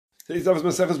Today's daf is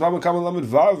Maseches Bava Kamma Lamed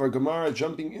Vav. Our Gemara,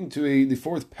 jumping into the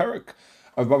fourth parak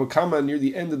of Bava Kamma near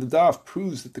the end of the daf,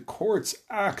 proves that the courts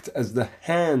act as the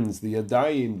hands, the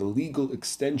yadayim, the legal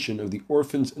extension of the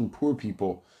orphans and poor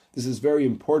people. This is very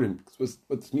important because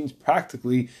what this means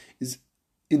practically is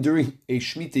during a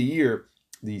shemittah year,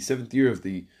 the 7th year of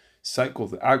the cycle,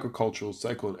 the agricultural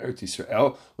cycle in Eretz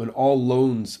Yisrael, when all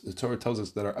loans, the Torah tells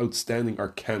us, that are outstanding are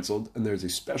cancelled, and there's a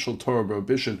special Torah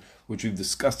prohibition, which we've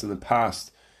discussed in the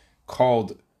past,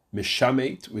 called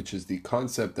mishameit, which is the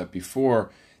concept that before,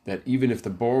 that even if the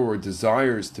borrower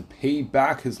desires to pay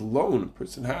back his loan, a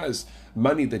person has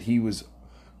money that he was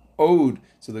owed,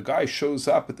 so the guy shows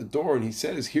up at the door and he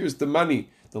says, here's the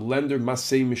money. The lender must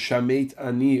say mishameit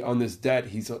ani on this debt.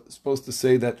 He's supposed to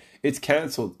say that it's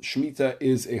canceled. Shemittah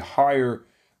is a higher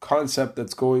concept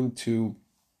that's going to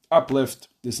uplift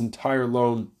this entire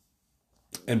loan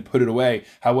and put it away.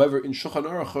 However, in Shulchan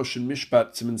Aruch in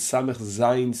Mishpat, Siman Samech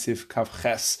Zayin Sif Kav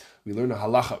Ches, we learn a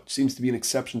halacha, which seems to be an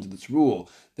exception to this rule,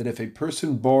 that if a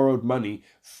person borrowed money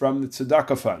from the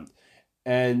tzedakah fund,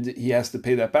 and he has to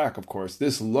pay that back, of course,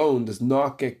 this loan does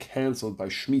not get cancelled by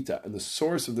shemittah. And the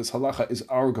source of this halacha is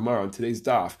our Gemara on today's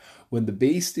daf. When the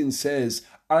Beis Din says,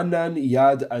 Anan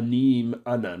yad anim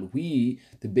anan, we,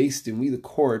 the Beis Din, we, the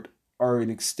court, are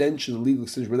an extension, a legal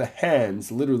extension, we're the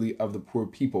hands, literally, of the poor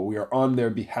people. We are on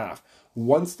their behalf.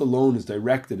 Once the loan is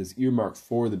directed as earmarked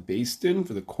for the Beis Din,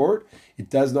 for the court, it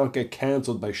does not get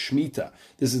cancelled by shemittah.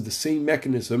 This is the same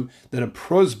mechanism that a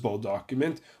prosbol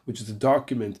document, which is a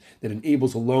document that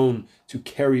enables a loan to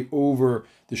carry over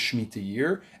the shemittah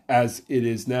year, as it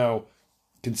is now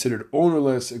considered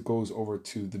ownerless, it goes over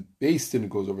to the Beis Din,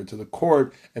 it goes over to the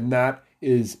court, and that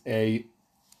is a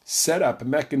setup, a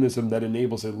mechanism that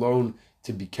enables a loan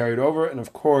to be carried over. And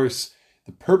of course,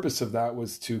 the purpose of that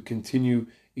was to continue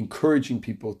encouraging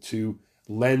people to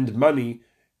lend money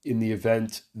in the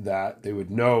event that they would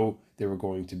know they were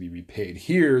going to be repaid.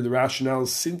 Here, the rationale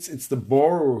is, since it's the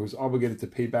borrower who's obligated to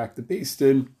pay back the Beis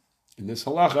Din in this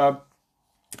halacha,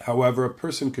 however, a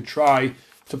person could try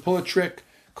to pull a trick,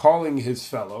 calling his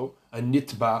fellow a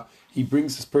nitba. He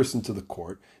brings this person to the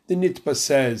court. The nitba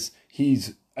says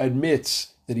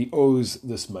admits that he owes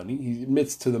this money. He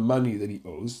admits to the money that he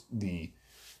owes, the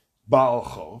Baal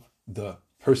Chov, the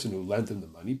person who lent him the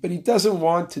money, but he doesn't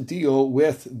want to deal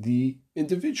with the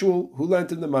individual who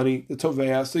lent him the money, the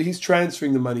Tovea, so he's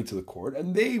transferring the money to the court,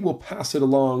 and they will pass it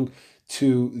along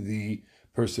to the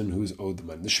person who's owed the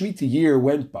money. The Shemitah year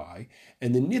went by,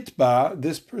 and the Nitba,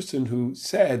 this person who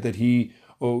said that he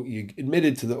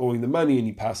admitted to owing the money and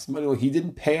he passed the money, well, he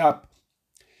didn't pay up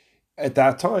at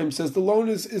that time, says the loan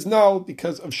is null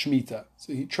because of Shemitah.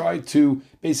 So he tried to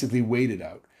basically wait it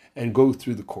out and go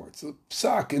through the courts. The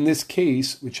psak in this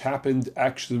case, which happened,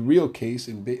 actually the real case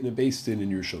in a Beis Din in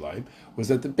Yerushalayim, was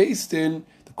that the Beis Din,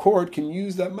 the court, can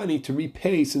use that money to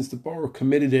repay, since the borrower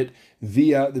committed it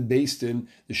via the Beis Din.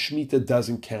 The Shemitah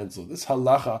doesn't cancel. This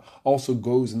halacha also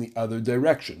goes in the other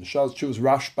direction. The Shas Chuvas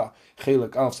Rashba,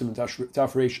 Chelek Alf Siman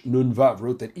Tafresh Nun Vav,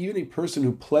 wrote that even a person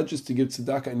who pledges to give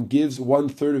tzedakah and gives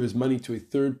 1/3 of his money to a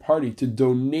third party to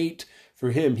donate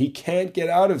for him, he can't get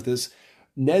out of this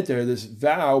neder, this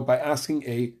vow, by asking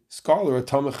a scholar, a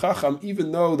Talmid Chacham,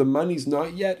 even though the money's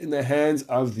not yet in the hands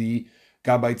of the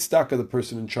Gabbai Tzedakah, the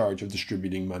person in charge of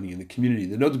distributing money in the community.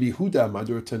 The Nod Yehuda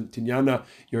Madur Tinyana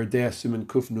Yerdea Siman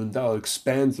Kuf Nun Dal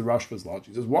expands the Rashba's logic.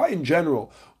 He says, why in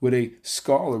general would a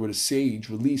scholar, would a sage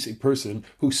release a person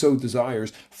who so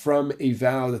desires from a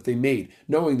vow that they made,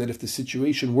 knowing that if the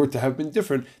situation were to have been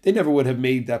different, they never would have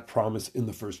made that promise in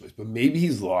the first place? But maybe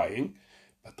he's lying.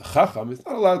 But the Chacham is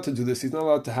not allowed to do this. He's not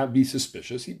allowed to be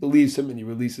suspicious. He believes him and he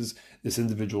releases this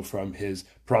individual from his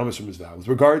promise, from his vow. With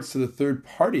regards to the third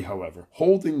party, however,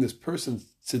 holding this person's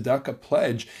tzedakah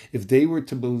pledge, if they were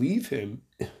to believe him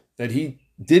that he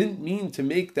didn't mean to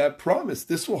make that promise,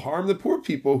 this will harm the poor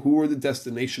people who are the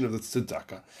destination of the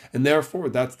tzedakah. And therefore,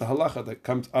 that's the halacha that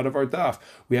comes out of our daf.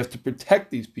 We have to protect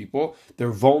these people.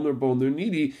 They're vulnerable and they're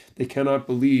needy. They cannot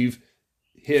believe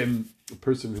him, the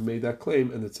person who made that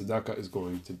claim, and the tzedakah is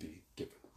going to be